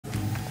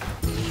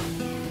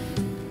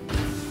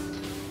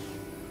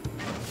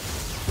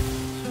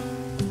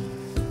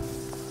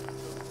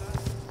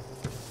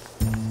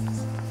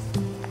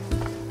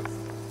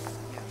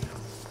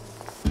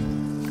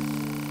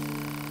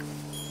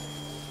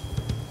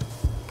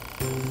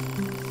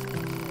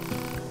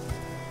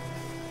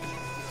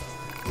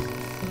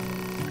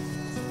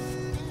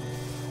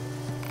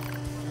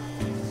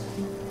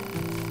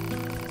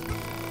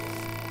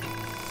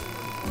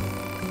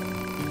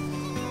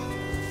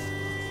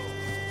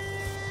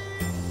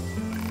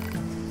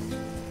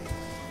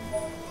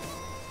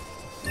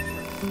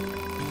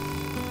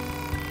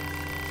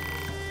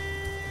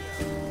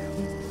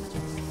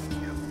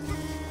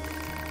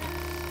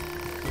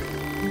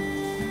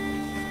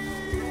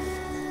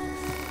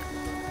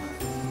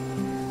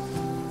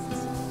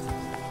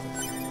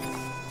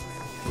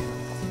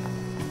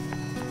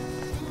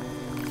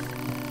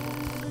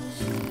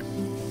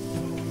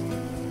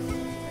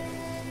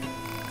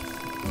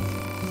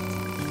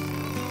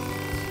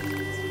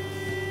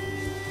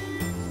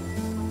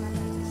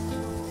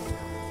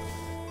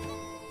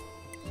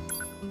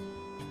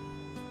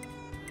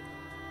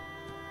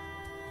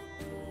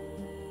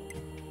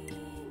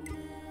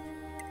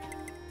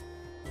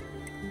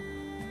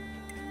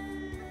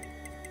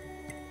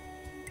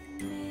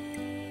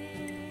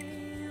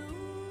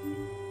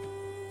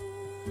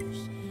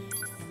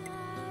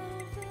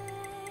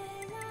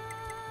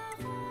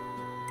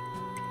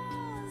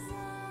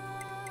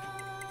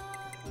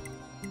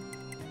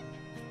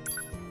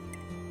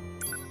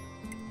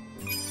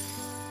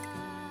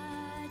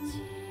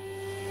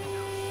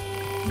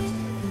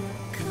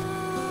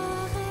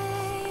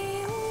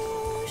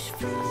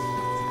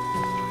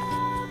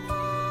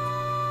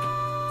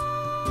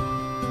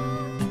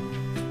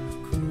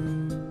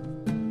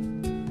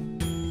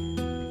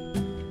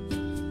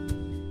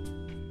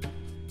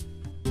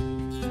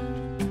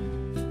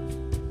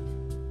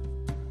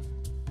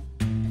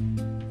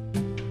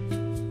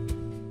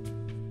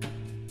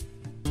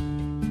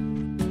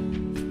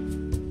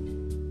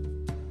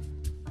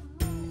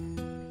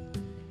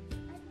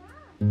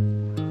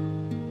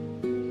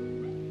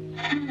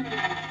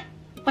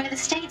Where the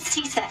state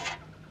ceaseth,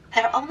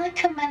 there only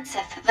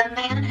commenceth the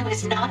man who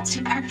is not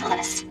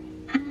superfluous.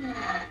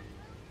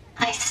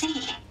 I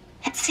see.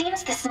 It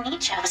seems this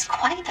Nietzsche was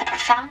quite the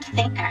profound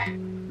thinker.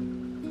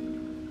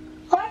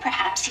 Or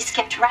perhaps he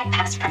skipped right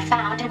past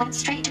profound and went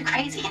straight to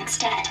crazy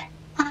instead.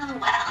 Oh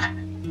well,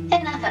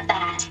 enough of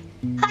that.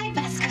 I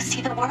best go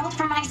see the world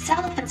for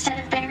myself instead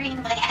of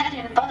burying my head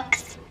in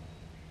books.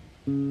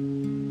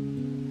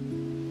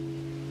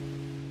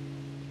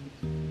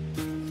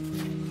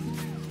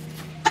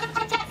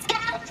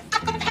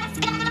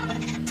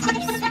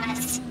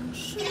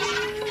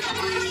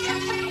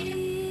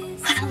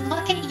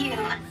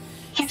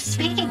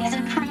 Speaking has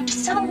improved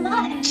so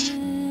much,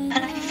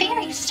 but I fear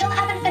you still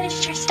haven't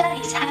finished your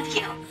studies, have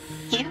you?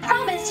 You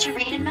promised to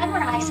read and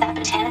memorize that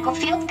botanical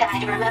field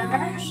guide,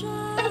 remember?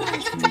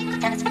 You'll play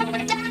with us when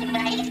we're done,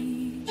 right?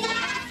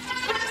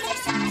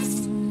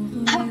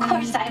 Of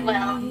course I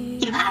will.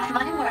 You have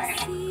my word.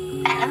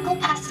 And Uncle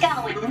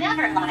Pascal would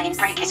never lie and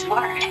break his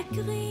word.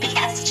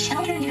 Because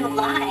children who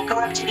lie grow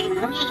up to be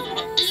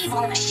mean,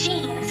 evil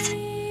machines.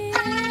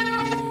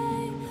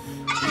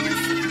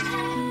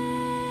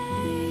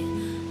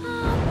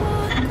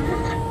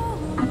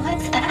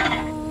 What's that?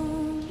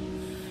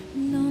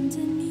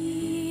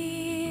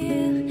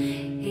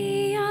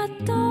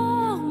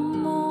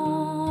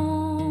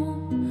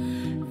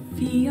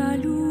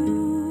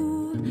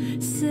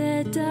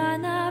 C'est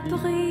un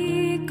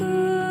abri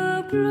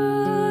que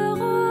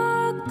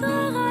pleure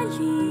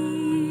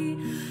Coralie.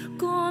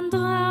 Quand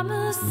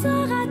drame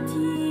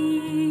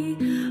sera-t-il,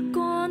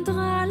 quand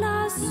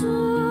la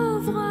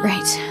s'ouvre.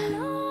 Right.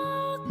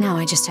 Now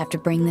I just have to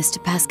bring this to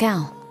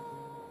Pascal.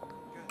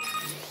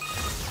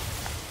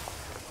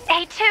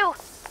 A2,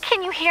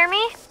 can you hear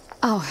me?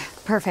 Oh,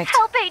 perfect.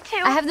 Help,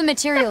 A2. I have the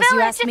materials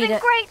you asked me to... The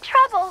village is in great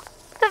trouble.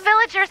 The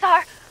villagers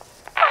are...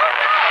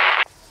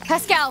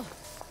 Pascal!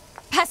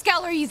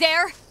 Pascal, are you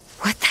there?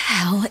 What the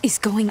hell is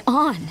going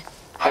on?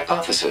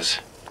 Hypothesis.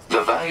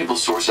 The valuable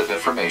source of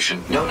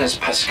information known as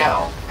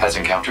Pascal has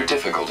encountered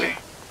difficulty.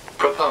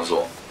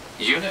 Proposal.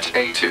 Unit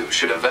A2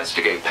 should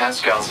investigate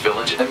Pascal's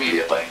village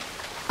immediately.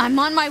 I'm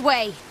on my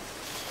way.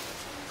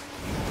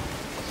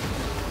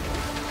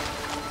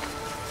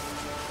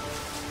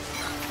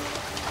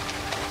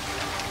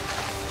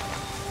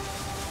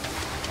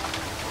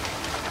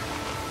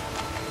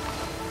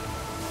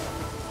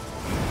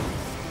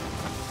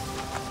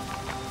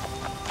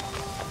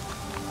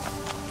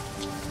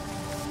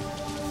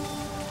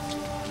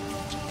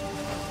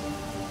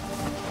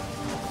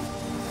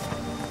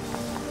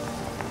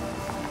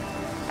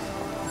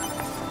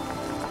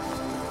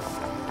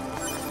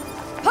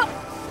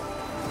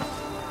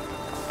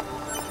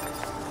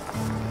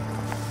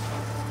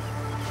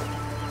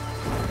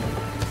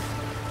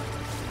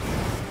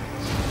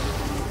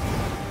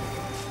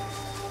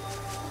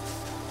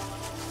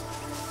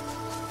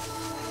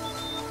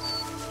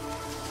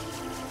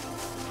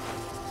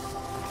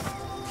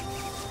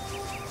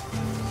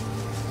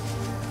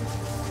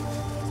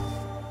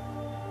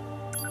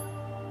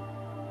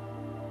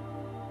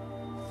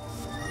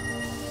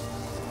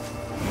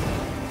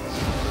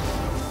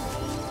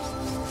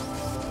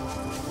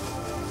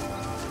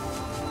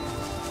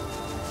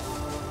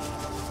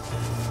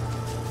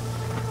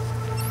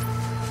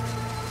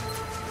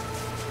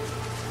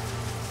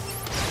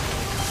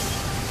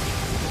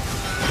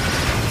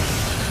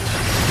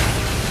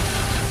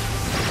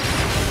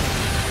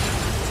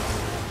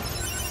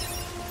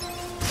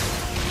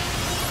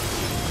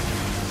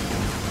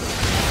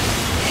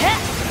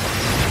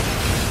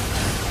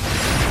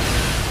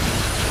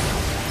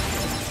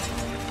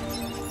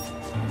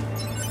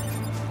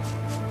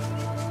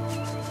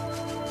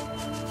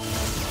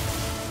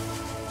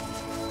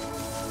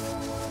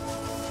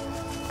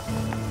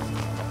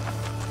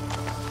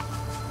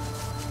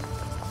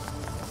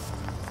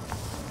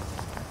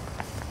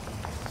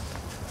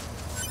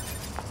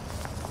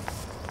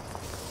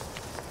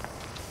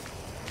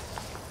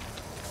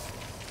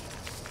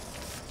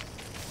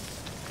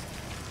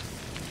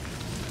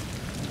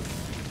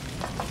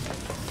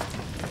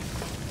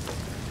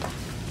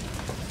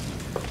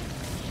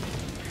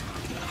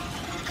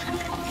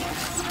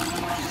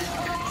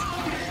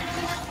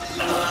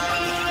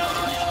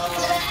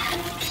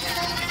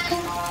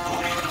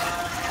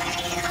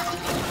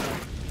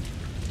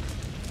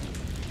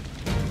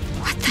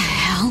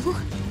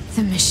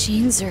 The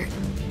machines are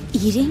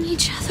eating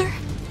each other?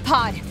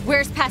 Pod,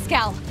 where's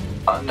Pascal?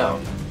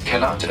 Unknown.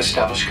 Cannot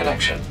establish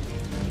connection.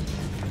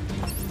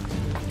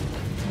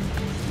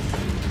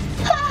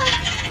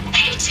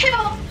 A2!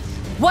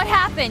 What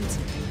happened?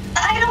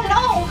 I don't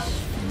know.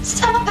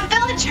 Some of the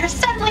villagers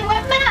suddenly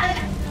went mad.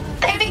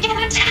 They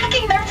began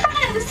attacking their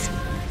friends.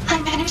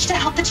 I managed to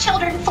help the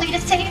children flee to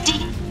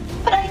safety,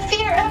 but I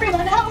fear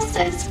everyone else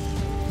is.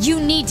 You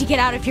need to get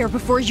out of here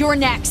before you're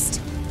next.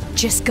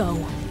 Just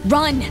go.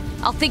 Run!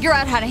 I'll figure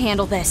out how to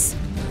handle this.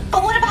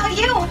 But what about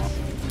you?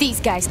 These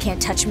guys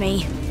can't touch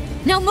me.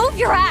 Now move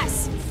your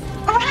ass!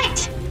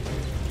 Right!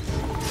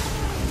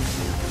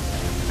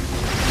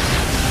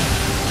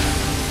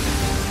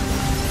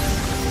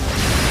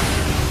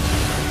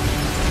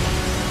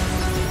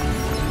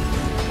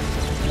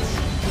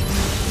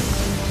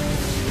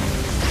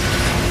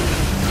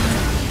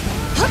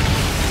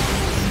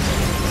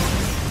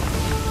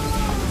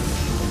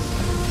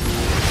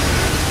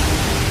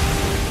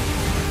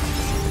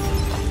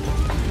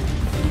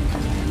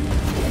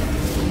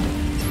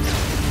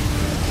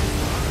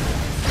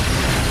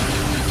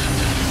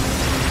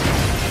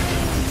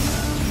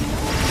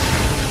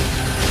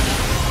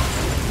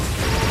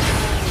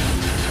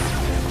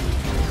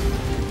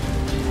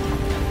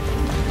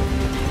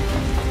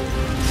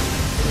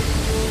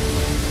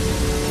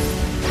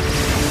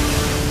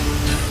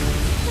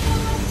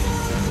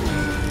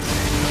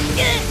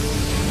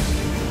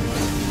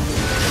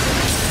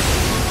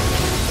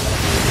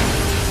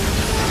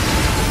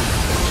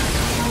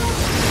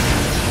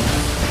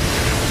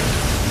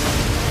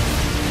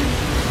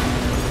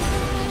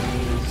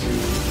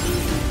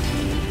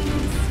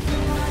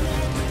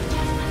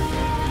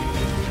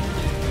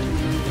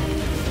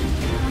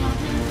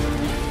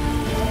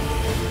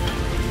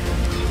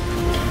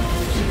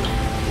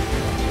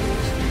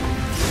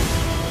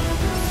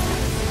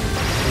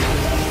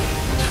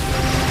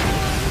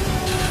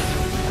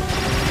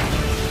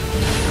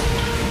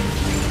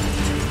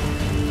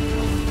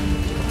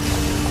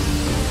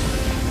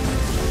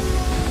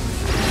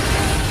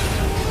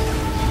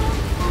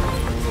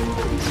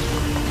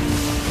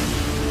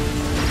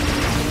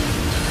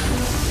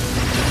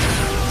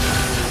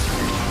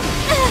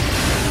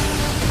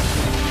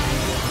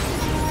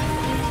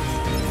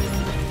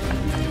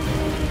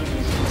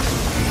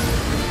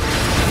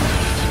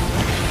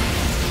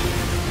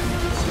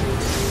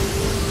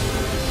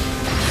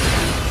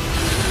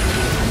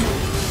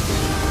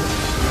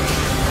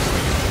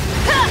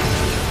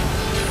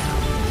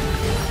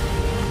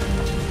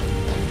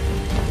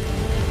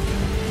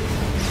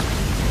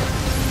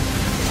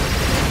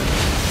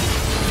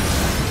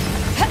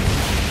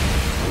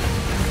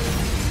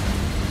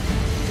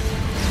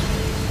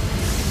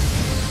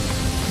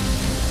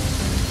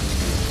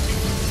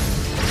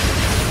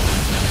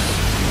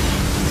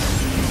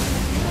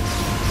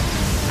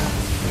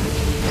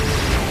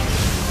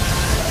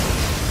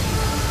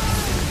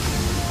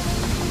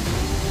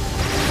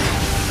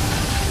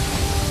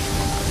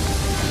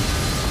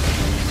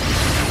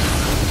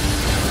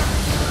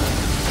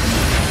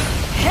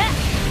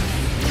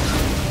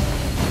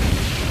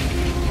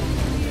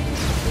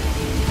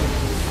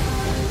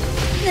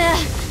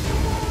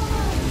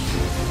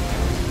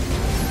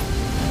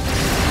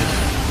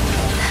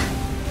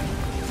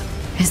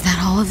 Is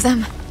that all of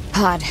them?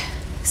 Pod,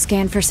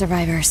 scan for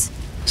survivors.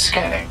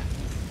 Scanning.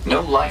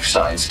 No life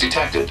signs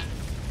detected.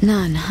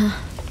 None, huh?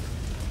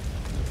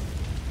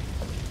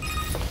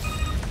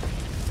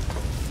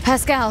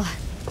 Pascal,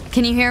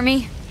 can you hear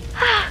me?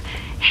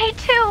 Hey,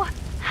 too.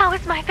 How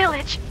is my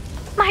village?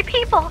 My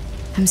people?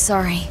 I'm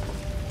sorry.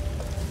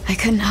 I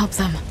couldn't help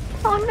them.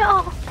 Oh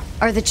no.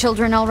 Are the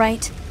children all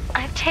right?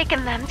 I've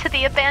taken them to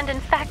the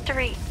abandoned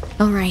factory.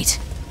 All right.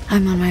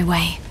 I'm on my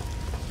way.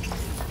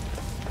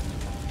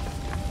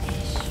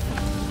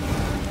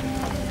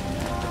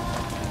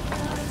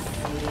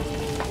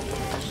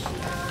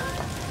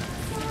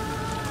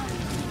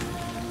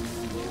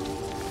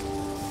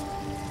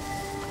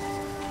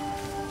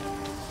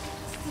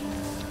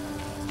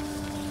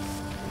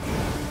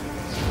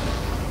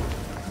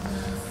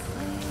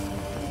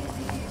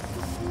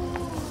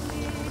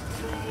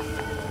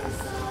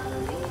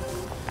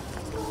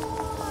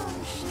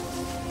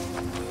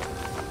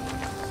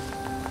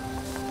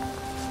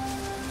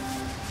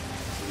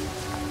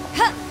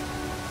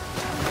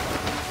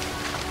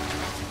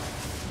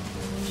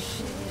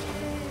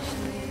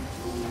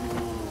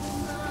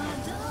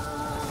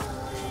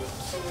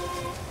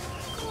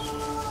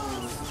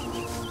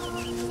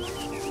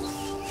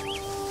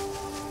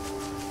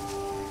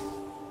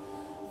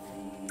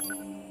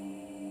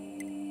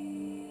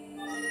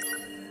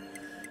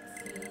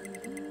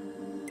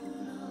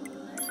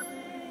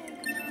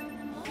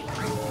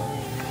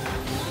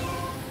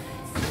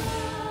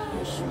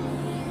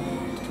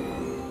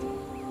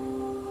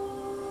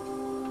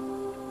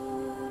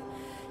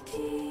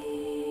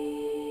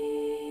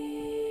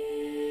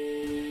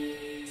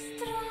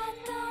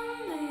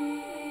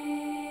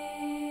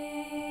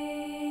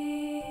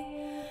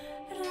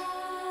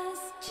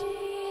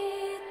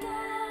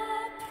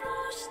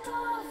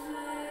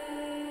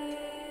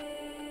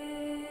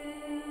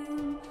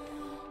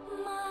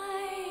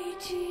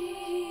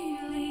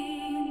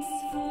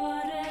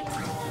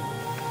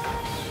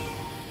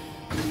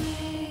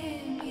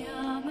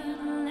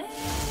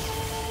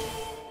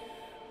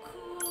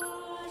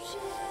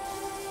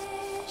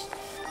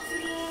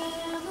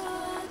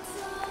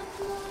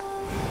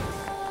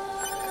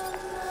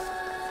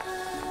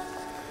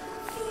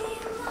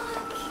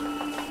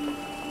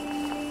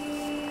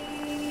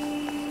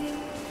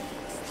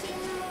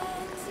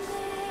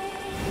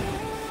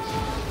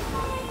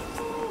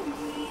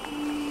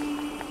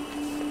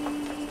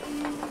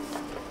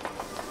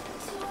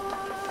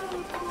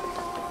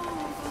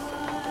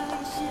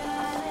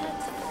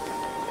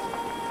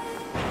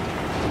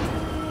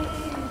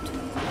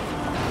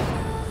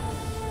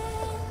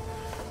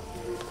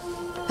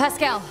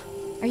 Pascal,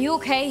 are you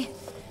okay?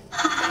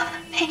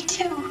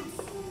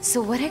 A2. So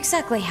what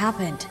exactly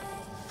happened?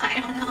 I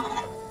don't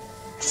know.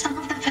 Some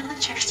of the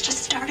villagers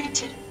just started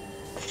to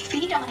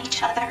feed on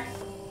each other.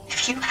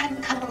 If you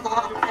hadn't come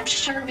along, I'm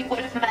sure we would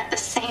have met the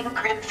same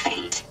grim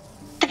fate.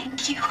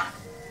 Thank you.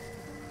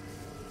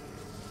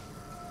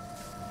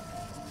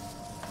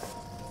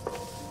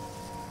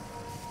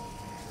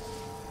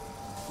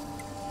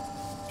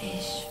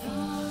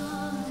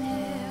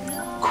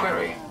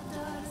 Query.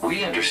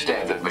 We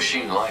understand that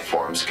machine life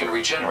forms can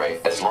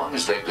regenerate as long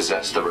as they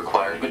possess the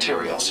required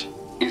materials.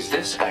 Is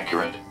this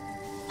accurate?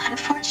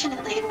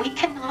 Unfortunately, we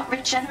cannot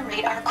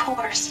regenerate our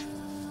cores.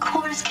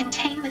 Cores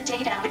contain the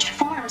data which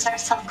forms our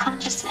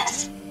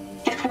self-consciousness.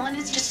 If one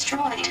is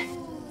destroyed,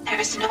 there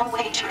is no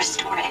way to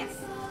restore it.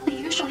 We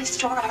usually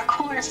store our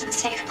cores in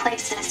safe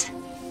places,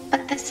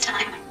 but this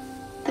time,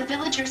 the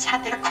villagers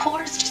had their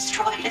cores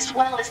destroyed as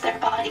well as their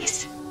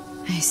bodies.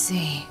 I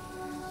see.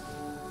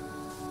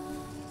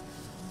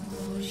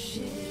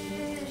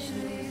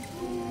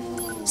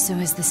 So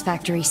is this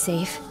factory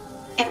safe?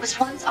 It was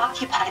once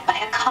occupied by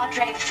a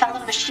cadre of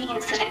fellow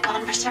machines that had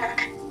gone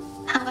berserk.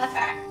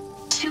 However,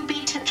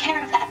 2B took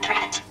care of that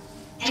threat.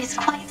 It is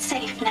quite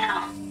safe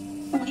now.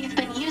 We've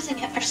been using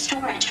it for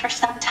storage for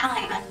some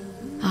time.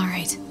 All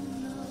right.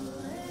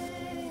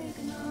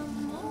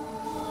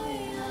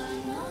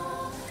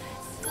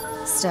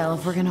 Still,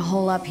 if we're gonna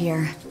hole up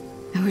here,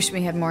 I wish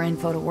we had more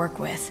info to work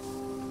with.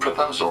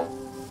 Proposal.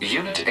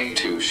 Unit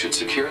A2 should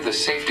secure the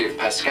safety of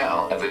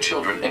Pascal and the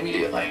children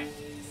immediately.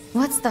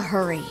 What's the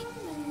hurry?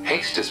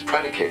 Haste is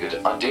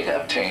predicated on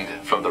data obtained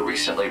from the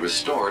recently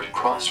restored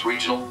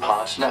cross-regional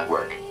POS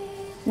network.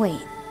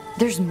 Wait,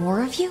 there's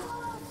more of you?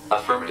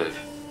 Affirmative.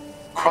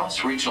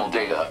 Cross-regional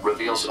data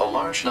reveals a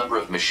large number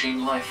of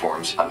machine life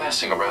forms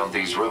amassing around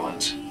these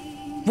ruins.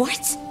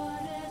 What?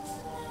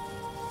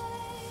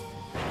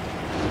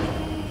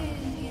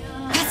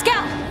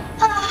 Pascal!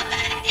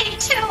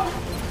 A2!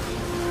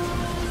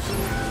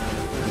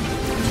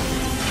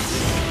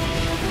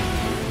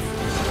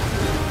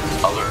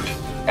 Alert.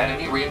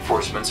 Enemy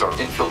reinforcements are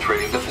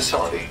infiltrating the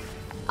facility.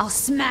 I'll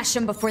smash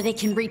them before they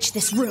can reach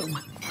this room.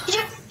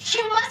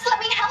 You must let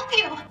me help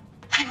you!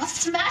 I will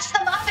smash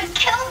them up and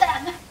kill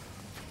them!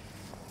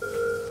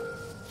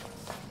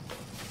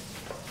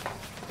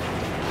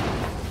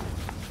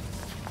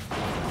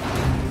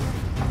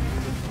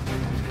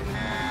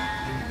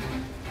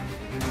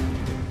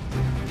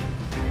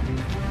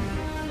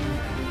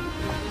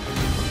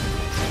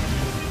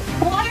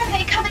 Why are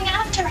they coming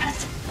after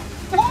us?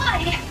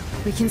 Why?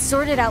 We can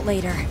sort it out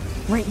later.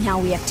 Right now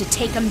we have to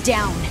take them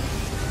down.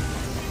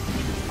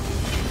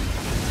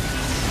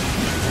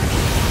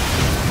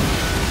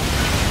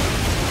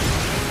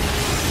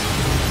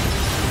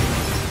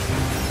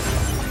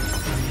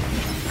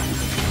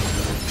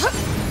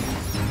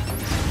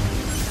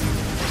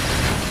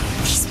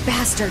 These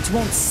bastards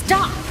won't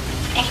stop!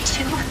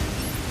 A2,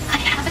 I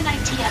have an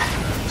idea.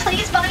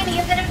 Please buy me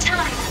a bit of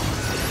time.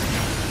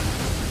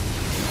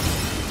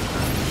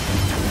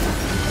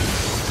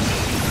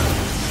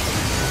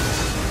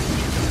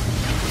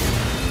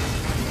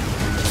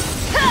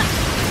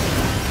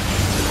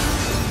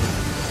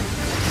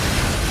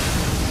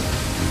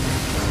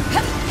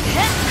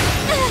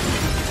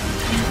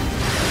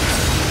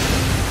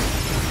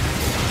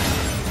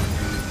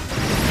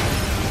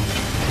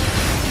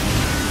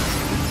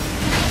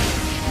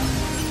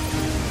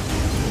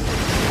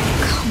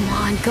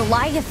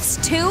 Goliaths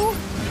too?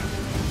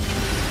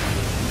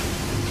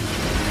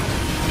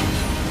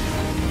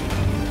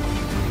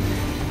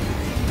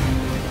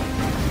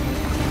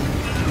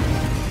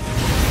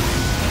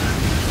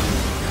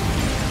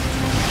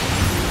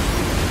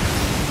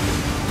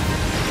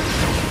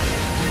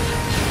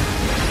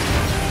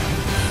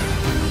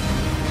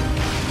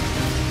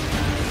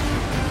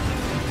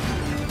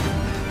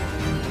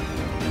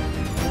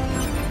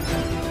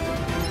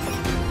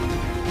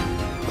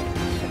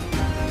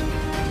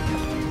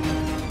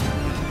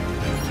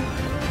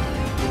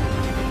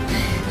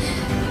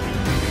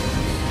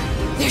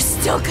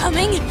 Still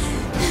coming?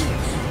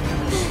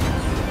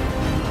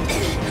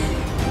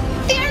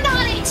 Fear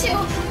not, A2!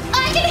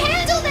 I can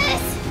handle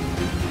this!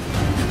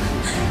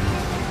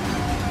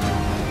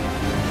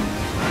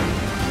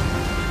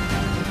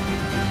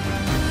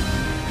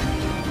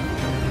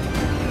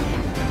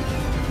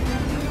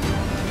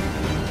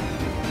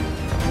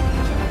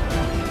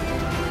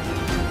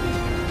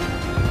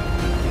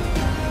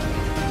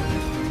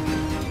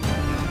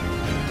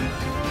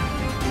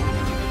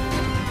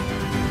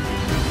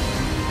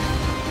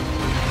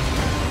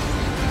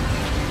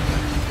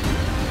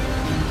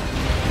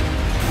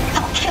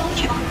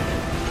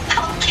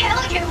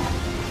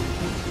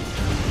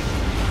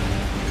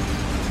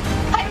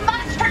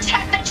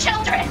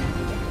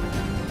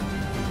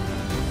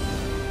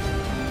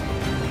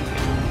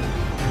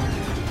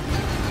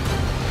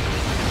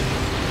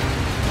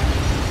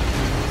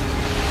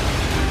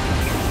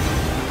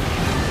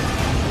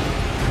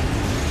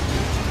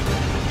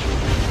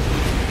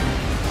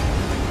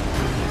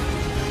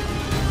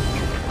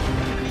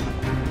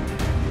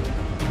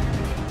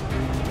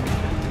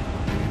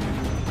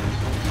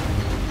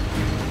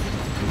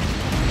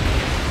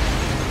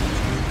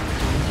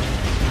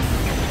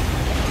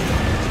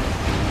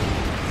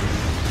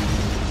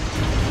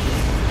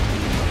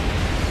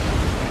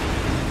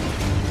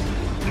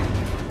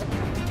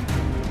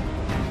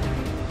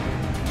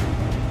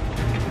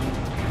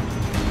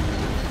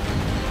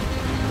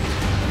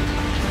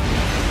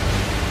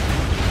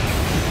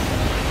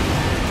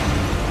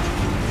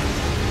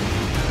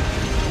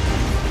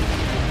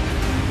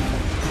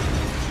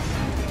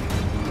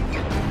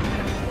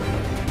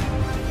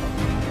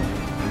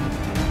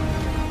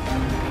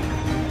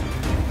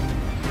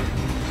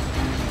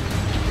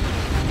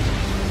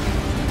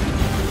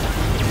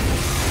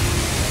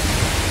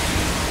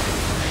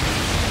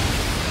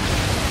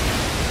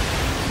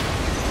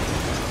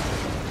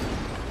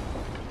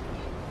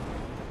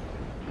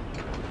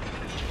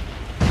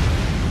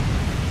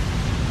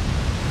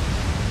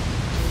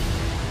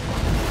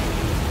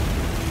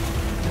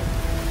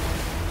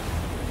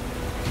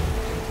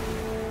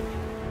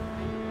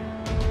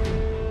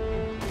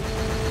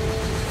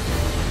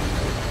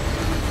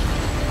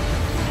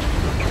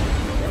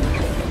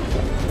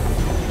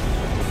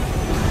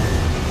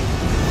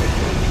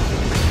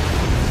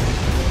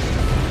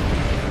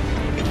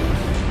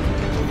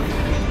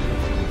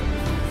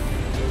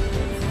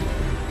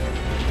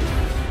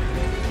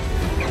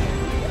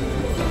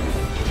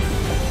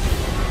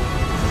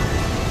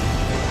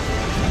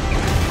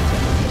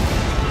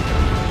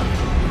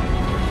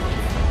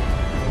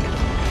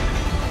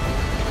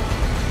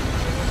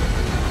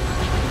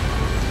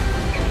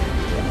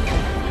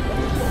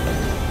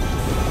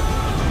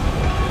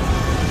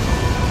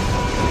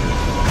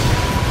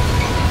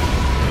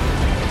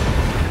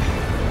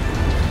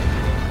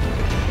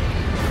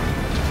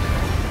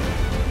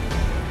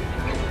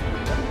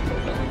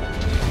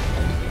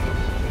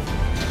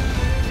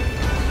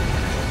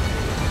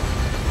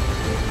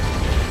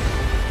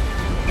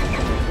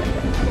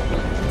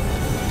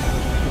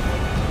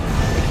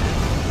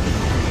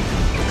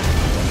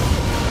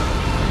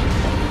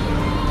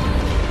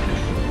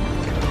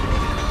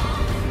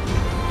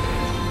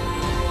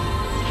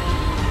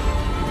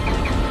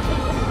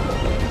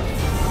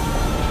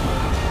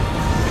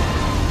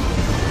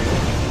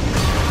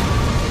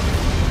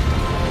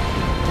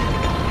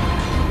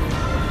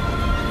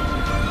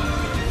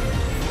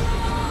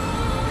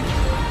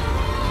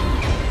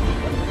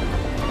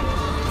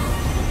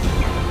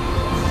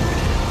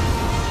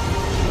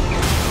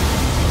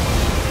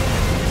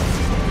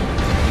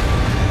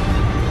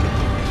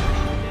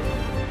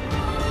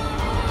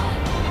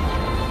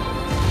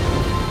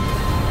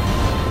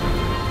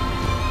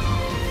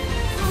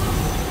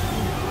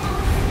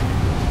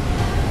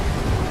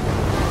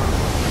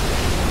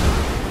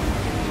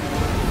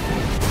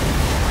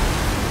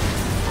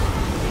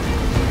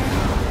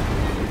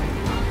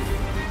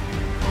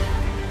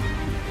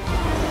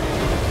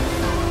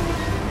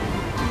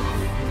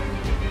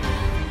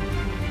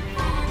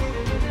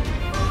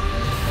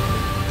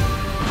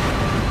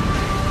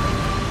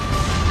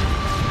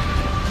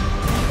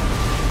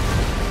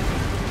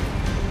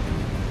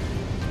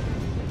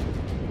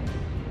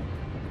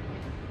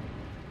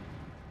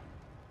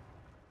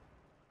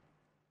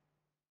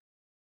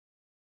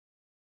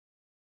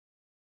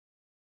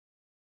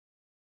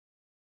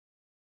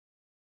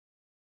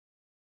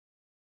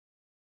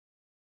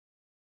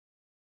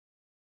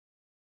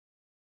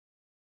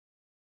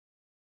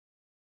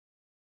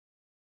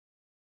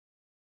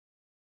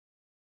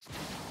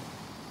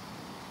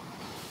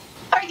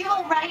 you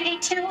alright,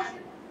 A2?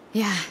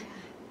 Yeah.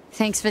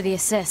 Thanks for the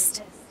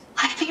assist.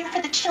 I fear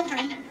for the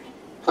children.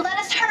 Let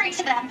us hurry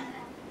to them.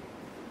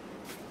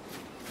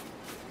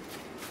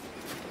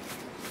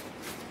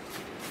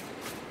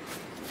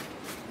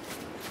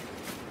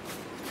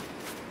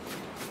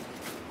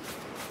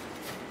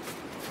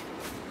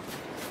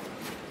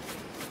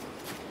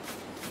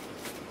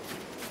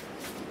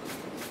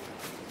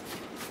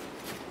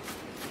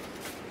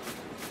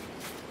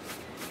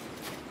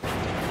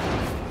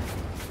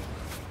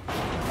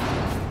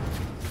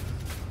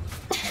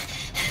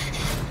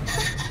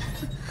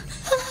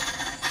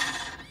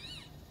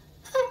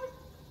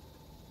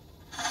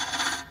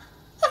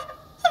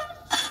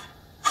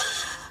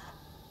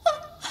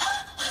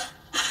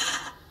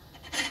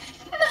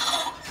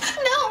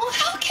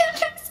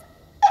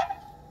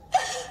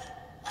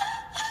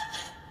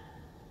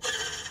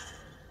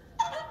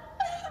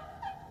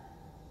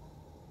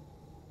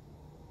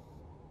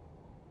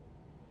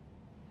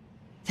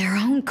 Their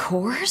own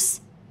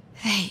cores?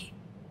 They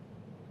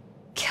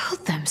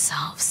killed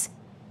themselves.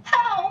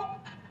 How?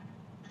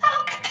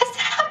 How could this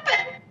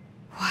happen?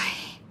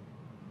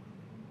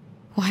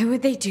 Why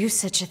would they do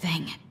such a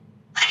thing?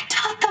 I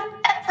taught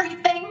them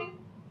everything.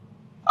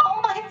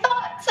 All my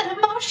thoughts and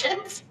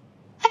emotions.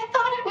 I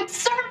thought it would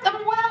serve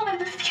them well in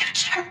the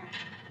future.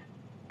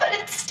 But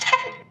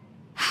instead...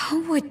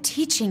 How would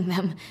teaching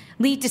them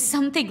lead to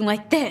something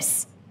like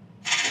this?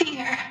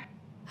 Fear.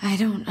 I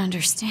don't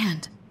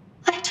understand.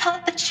 I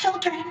taught the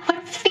children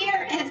what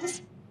fear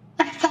is.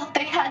 I felt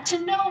they had to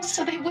know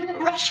so they wouldn't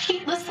rush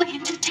heedlessly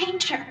into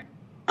danger.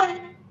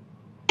 But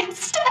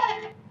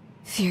instead...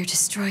 Fear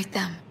destroyed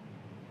them.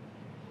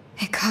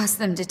 It caused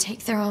them to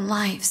take their own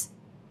lives.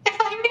 If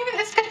I knew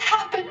this could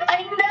happen,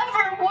 I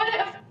never would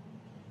have...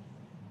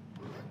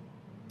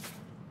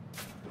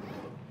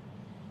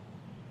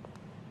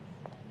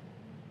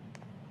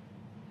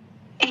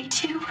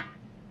 A2,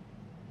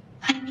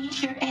 I need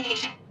your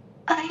aid.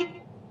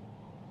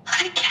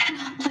 I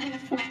cannot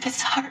live with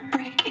this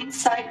heartbreak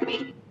inside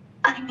me.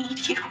 I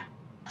need you.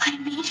 I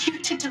need you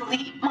to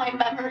delete my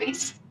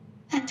memories.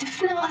 And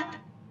if not,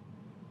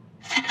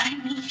 then I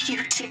need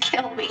you to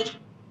kill me.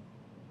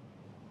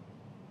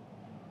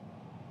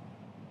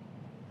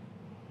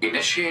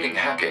 Initiating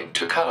hacking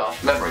to cut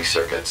off memory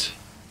circuits.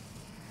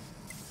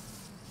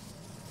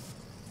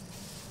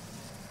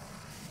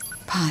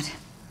 Pod.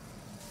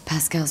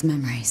 Pascal's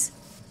memories.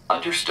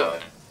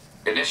 Understood.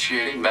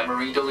 Initiating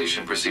memory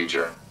deletion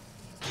procedure.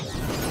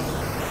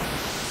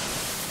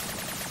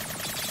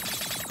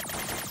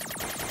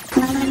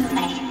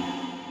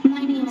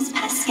 My name is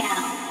Pascal.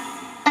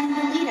 I'm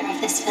the leader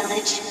of this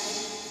village.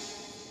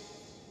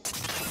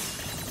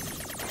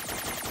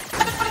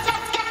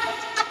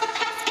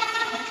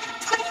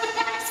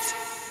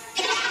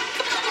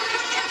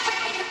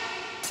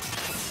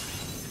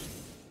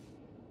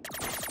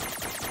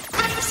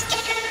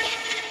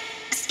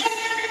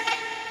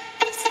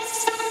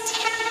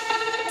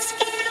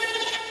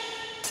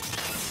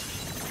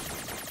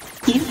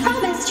 You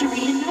promised to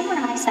read and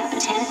memorize that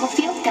botanical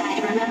field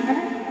guide, remember?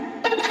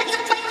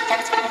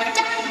 That's when we're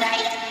done,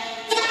 right?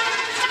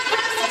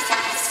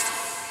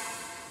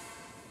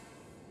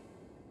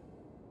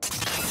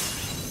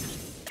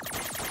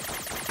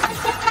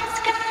 Uncle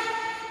Pascal,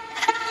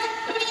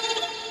 help me.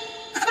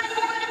 I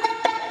want to go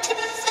back to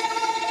the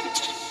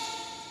village.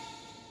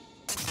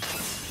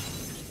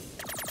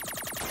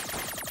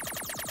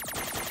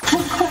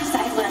 Of course I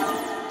will.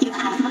 You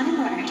have my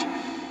word.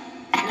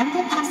 And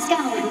Uncle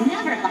Pascal would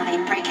never lie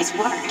and break his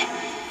word.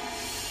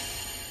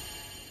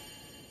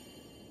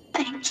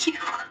 Thank you,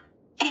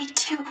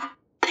 A2.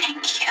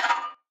 Thank you.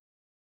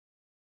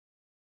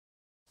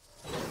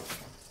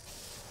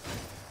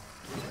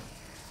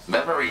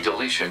 Memory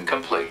deletion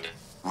complete.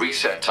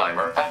 Reset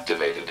timer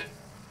activated.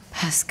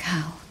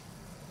 Pascal.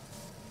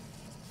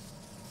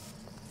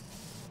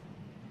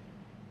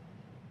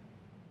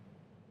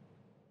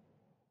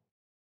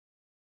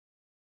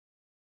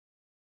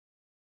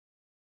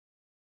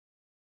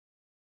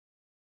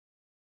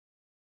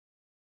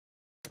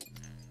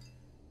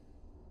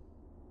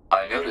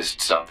 I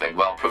noticed something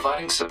while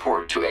providing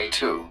support to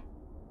A2.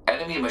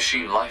 Enemy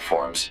machine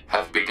lifeforms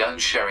have begun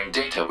sharing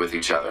data with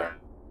each other.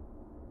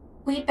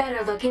 We'd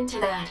better look into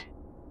that.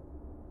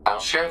 I'll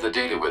share the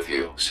data with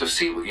you, so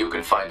see what you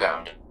can find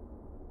out.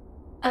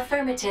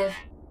 Affirmative.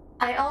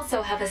 I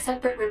also have a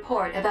separate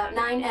report about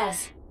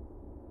 9S.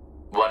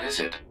 What is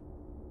it?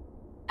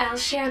 I'll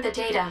share the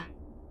data.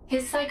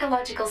 His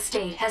psychological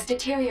state has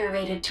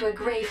deteriorated to a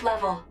grave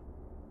level.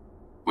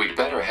 We'd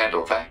better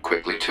handle that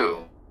quickly,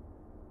 too.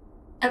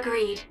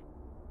 Agreed.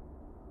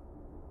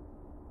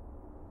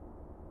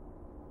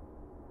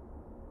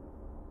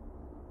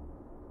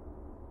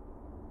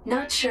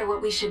 Not sure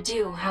what we should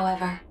do,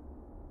 however.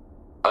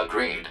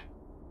 Agreed.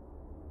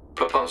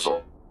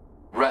 Proposal.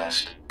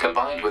 Rest,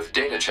 combined with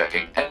data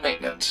checking and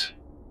maintenance.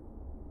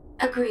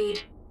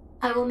 Agreed.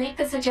 I will make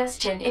the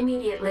suggestion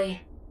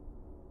immediately.